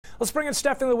Let's bring in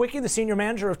Stephanie Lewicki, the Senior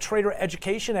Manager of Trader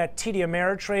Education at TD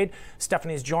Ameritrade.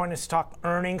 Stephanie's joined us to talk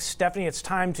earnings. Stephanie, it's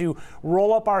time to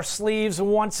roll up our sleeves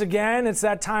once again. It's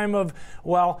that time of,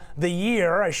 well, the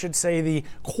year, I should say the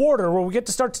quarter, where we get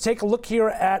to start to take a look here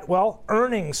at, well,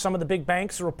 earnings. Some of the big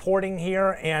banks are reporting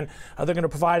here, and they're going to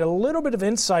provide a little bit of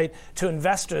insight to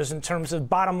investors in terms of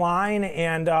bottom line.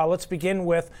 And let's begin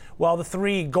with, well, the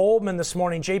three. Goldman this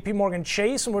morning, JP Morgan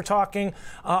Chase, and we're talking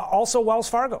also Wells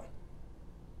Fargo.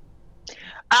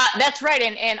 That's right,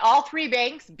 and all three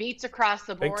banks beats across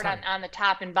the board on the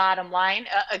top and bottom line.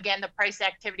 Again, the price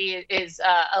activity is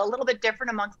a little bit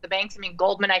different amongst the banks. I mean,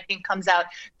 Goldman, I think, comes out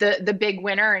the big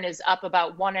winner and is up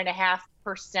about 1.5%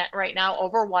 right now,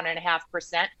 over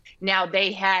 1.5%. Now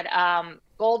they had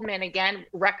Goldman, again,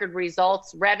 record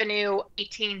results, revenue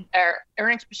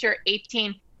earnings per share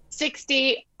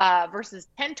 18.60 versus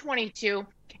 10.22.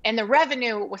 And the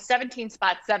revenue was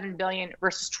 $17.7 billion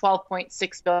versus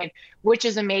 $12.6 billion, which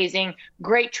is amazing.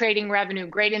 Great trading revenue,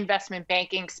 great investment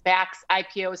banking, SPACs,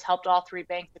 IPOs helped all three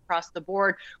banks across the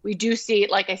board. We do see,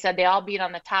 like I said, they all beat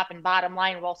on the top and bottom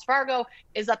line. Wells Fargo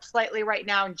is up slightly right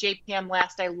now, and JPM,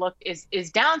 last I looked, is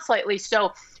down slightly.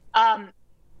 So, helping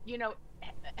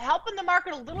the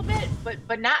market a little bit,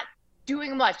 but not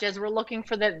doing much as we're looking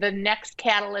for the next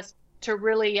catalyst to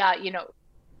really,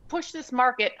 push this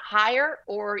market higher,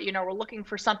 or, we're looking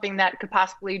for something that could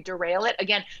possibly derail it.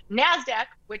 Again, NASDAQ,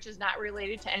 which is not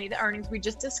related to any of the earnings we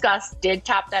just discussed, did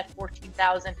top that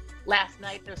 14,000 last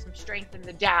night. There's some strength in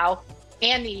the Dow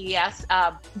and the ES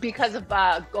because of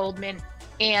Goldman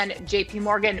and JP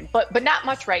Morgan, but not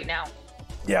much right now.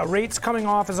 Yeah, rates coming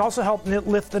off has also helped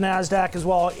lift the NASDAQ as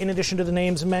well, in addition to the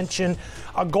names mentioned.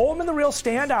 Goldman, the real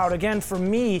standout, again, for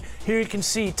me, here you can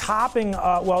see topping,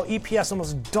 EPS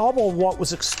almost double what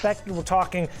was expected. We're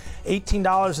talking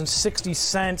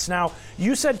 $18.60. Now,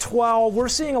 you said 12. We're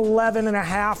seeing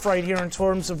 11.5 right here in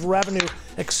terms of revenue.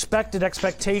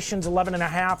 Expectations,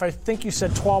 11.5. I think you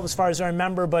said 12 as far as I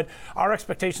remember, but our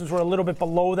expectations were a little bit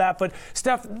below that. But,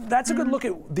 Steph, that's a good look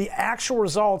at the actual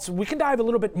results. We can dive a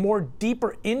little bit more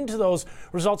deeper into those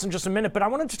results in just a minute, but I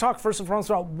wanted to talk first and foremost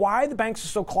about why the banks are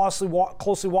so closely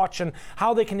watching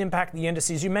how they can impact the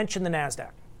indices. You mentioned the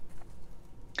NASDAQ.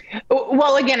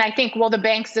 Well, again, I think, the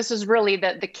banks, this is really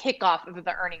the kickoff of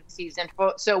the earnings season.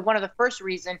 So one of the first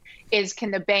reason is,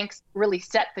 can the banks really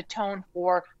set the tone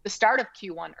for the start of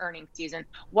Q1 earnings season?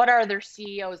 What are their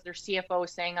CEOs, their CFOs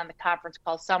saying on the conference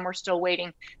call? Some we're still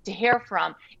waiting to hear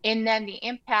from. And then the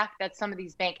impact that some of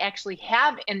these banks actually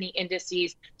have in the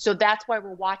indices. So that's why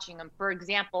we're watching them. For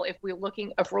example, if we're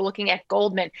looking at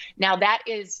Goldman, now that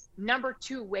is number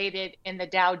 2 weighted in the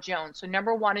Dow Jones. So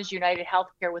number 1 is United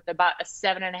Healthcare with about a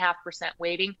 7.5%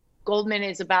 weighting. Goldman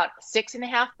is about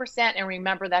 6.5%. And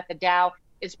remember that the Dow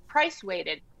is price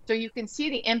weighted. So you can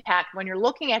see the impact when you're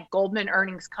looking at Goldman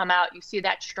earnings come out. You see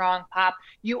that strong pop.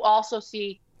 You also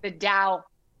see the Dow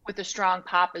with a strong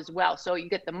pop as well. So you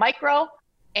get the micro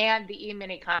and the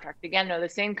E-mini contract. Again, the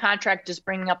same contract, just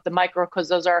bringing up the micro because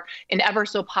those are an ever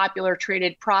so popular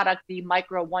traded product. The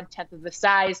micro, 1/10 of the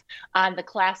size on the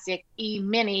classic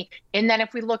E-mini. And then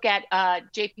if we look at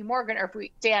JP Morgan, or if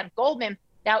we stay on Goldman,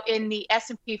 now in the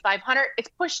S&P 500, it's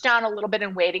pushed down a little bit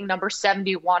in weighting, number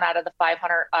 71 out of the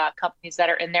 500 companies that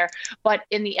are in there. But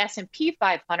in the S&P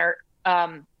 500,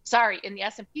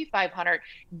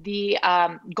 the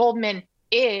Goldman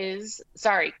is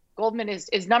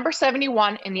number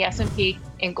 71 in the S&P,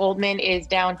 and Goldman is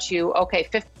down to,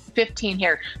 15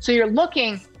 here. So you're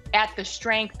looking at the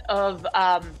strength of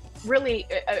really,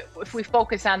 if we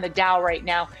focus on the Dow right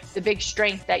now, the big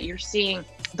strength that you're seeing,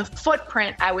 the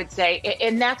footprint, I would say,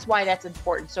 and that's why that's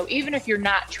important. So even if you're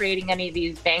not trading any of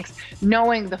these banks,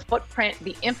 knowing the footprint,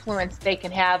 the influence they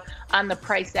can have on the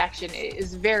price action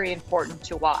is very important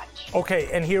to watch. Okay,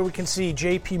 and here we can see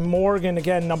JP Morgan,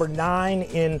 again, number 9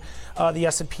 in the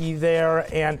S&P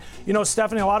there. And,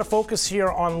 Stephanie, a lot of focus here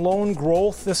on loan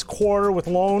growth this quarter with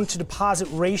loan to deposit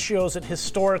ratios at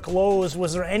historic lows.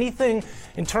 Was there anything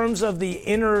in terms of the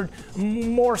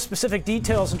more specific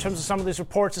details in terms of some of these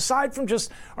reports, aside from just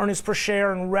earnings per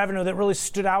share and revenue, that really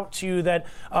stood out to you that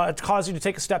caused you to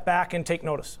take a step back and take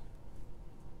notice?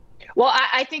 Well,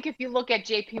 I think if you look at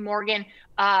JP Morgan,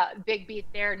 big beat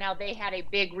there. Now they had a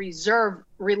big reserve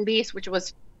release, which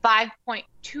was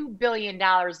 $5.2 billion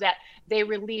that they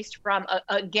released from,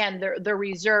 again, their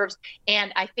reserves.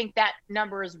 And I think that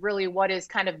number is really what is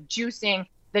kind of juicing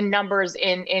the numbers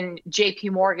in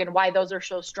JP Morgan, why those are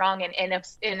so strong. And if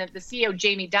the CEO,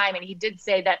 Jamie Dimon, he did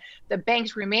say that the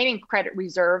bank's remaining credit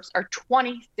reserves are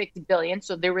 $26 billion.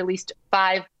 So they released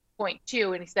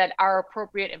 5.2, and he said are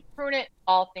appropriate and prudent,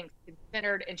 all things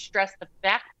considered, and stressed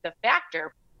the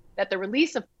factor that the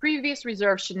release of previous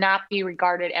reserves should not be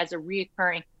regarded as a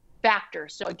reoccurring factor.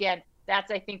 So again,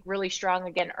 that's, I think, really strong.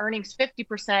 Again, earnings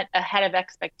 50% ahead of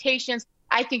expectations.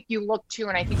 I think you look to,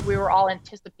 and I think we were all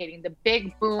anticipating the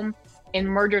big boom in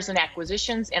mergers and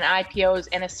acquisitions and IPOs,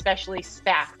 and especially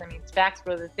SPACs. I mean, SPACs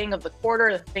were the thing of the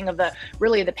quarter, the thing of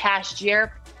the past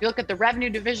year. If you look at the revenue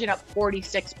division, up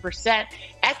 46%.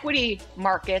 Equity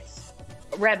markets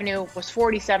revenue was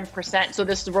 47%. So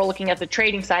this is, we're looking at the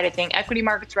trading side of things. Equity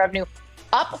markets revenue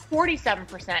up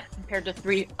 47% compared to at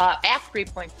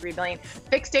 3.3 billion.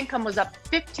 Fixed income was up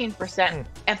 15%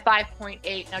 and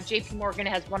 5.8. Now, JP Morgan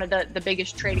has one of the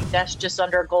biggest trading desks just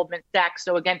under Goldman Sachs.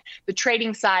 So again, the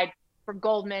trading side for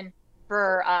Goldman,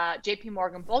 for JP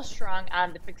Morgan, both strong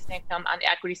on the fixed income. On the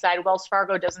equity side, Wells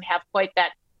Fargo doesn't have quite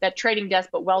that trading desk,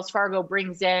 but Wells Fargo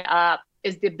brings in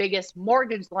is the biggest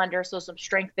mortgage lender, so some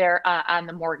strength there on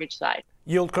the mortgage side.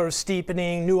 Yield curve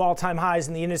steepening, new all-time highs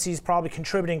in the indices probably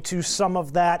contributing to some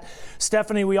of that.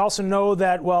 Stephanie, we also know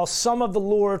that, well, some of the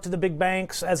lure to the big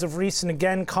banks as of recent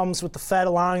again comes with the Fed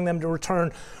allowing them to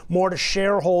return more to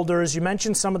shareholders. You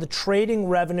mentioned some of the trading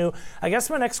revenue. I guess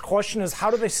my next question is, how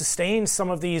do they sustain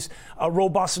some of these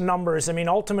robust numbers? I mean,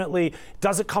 ultimately,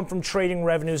 does it come from trading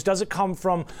revenues? Does it come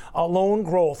from loan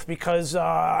growth? Because,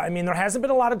 I mean, there hasn't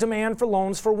been a lot of demand for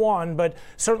loans for one, but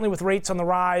certainly with rates on the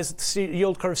rise, the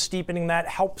yield curve steepening, that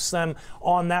helps them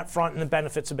on that front and the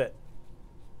benefits a bit.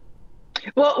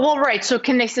 Well, right. So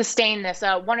can they sustain this?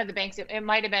 One of the banks, it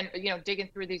might have been, digging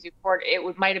through these reports,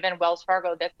 might have been Wells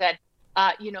Fargo that said,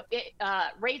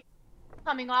 rates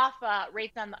coming off,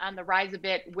 rates on the rise a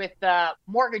bit with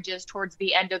mortgages towards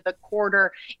the end of the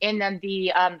quarter, and then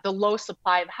the low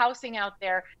supply of housing out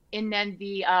there, and then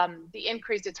the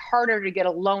increase. It's harder to get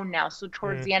a loan now. So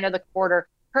towards the end of the quarter,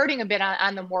 hurting a bit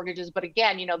on the mortgages. But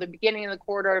again, the beginning of the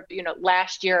quarter,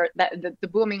 last year, the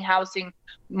booming housing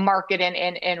market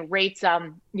and rates, at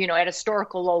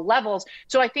historical low levels.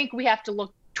 So I think we have to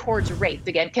look towards rates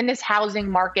again. Can this housing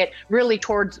market really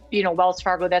towards, Wells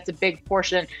Fargo, that's a big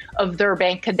portion of their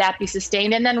bank, could that be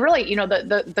sustained? And then really,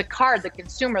 the card, the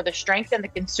consumer, the strength in the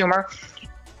consumer.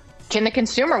 Can the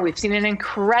consumer, we've seen an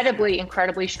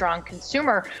incredibly strong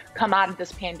consumer come out of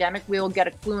this pandemic. We'll get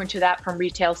a clue into that from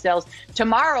retail sales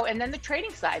tomorrow. And then the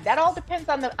trading side, that all depends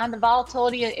on the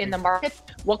volatility in the market,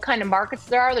 what kind of markets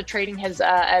there are. The trading has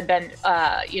been,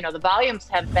 the volumes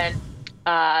have been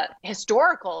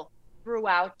historical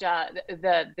throughout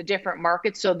the different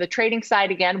markets. So the trading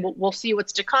side, again, we'll see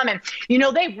what's to come. And,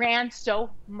 they ran so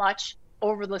much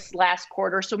over this last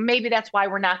quarter. So maybe that's why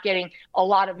we're not getting a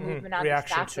lot of movement on the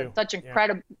stocks. Such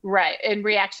incredible, right, in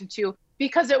reaction to,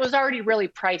 because it was already really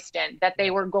priced in that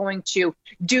they were going to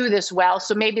do this well.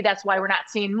 So maybe that's why we're not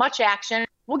seeing much action.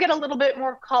 We'll get a little bit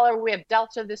more color. We have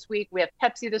Delta this week. We have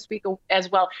Pepsi this week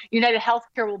as well. United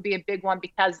Healthcare will be a big one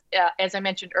because, as I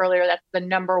mentioned earlier, that's the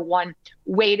number one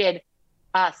weighted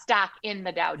stock in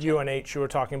the Dow Jones. UNH you were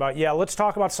talking about. Yeah, let's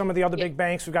talk about some of the other big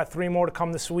banks. We've got 3 more to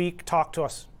come this week. Talk to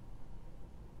us.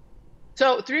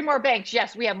 So 3 more banks.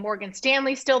 Yes, we have Morgan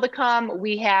Stanley still to come.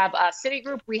 We have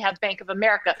Citigroup. We have Bank of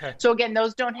America. Okay. So again,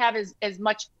 those don't have as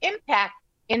much impact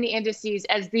in the indices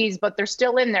as these, but they're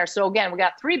still in there. So again, we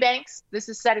got 3 banks. This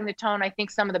is setting the tone. I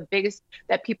think some of the biggest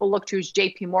that people look to is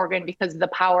JP Morgan because of the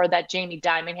power that Jamie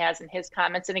Dimon has in his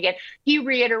comments. And again, he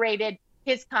reiterated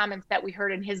his comments that we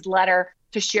heard in his letter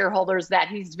to shareholders that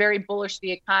he's very bullish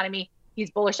the economy. He's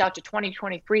bullish out to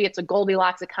 2023. It's a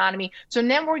Goldilocks economy. So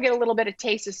then we'll get a little bit of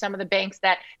taste of some of the banks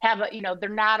that have, they're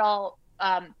not all,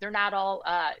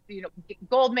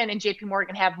 Goldman and JP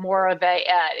Morgan have more of an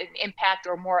impact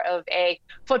or more of a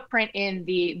footprint in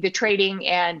the trading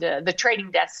and the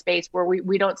trading desk space where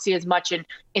we don't see as much in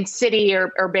Citi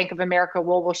or Bank of America.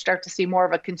 We'll start to see more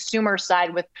of a consumer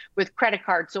side with credit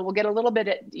cards. So we'll get a little bit,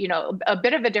 a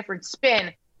bit of a different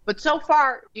spin. But so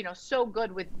far, so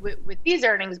good with these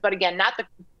earnings. But again, not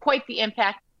quite the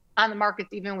impact on the markets,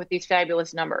 even with these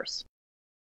fabulous numbers.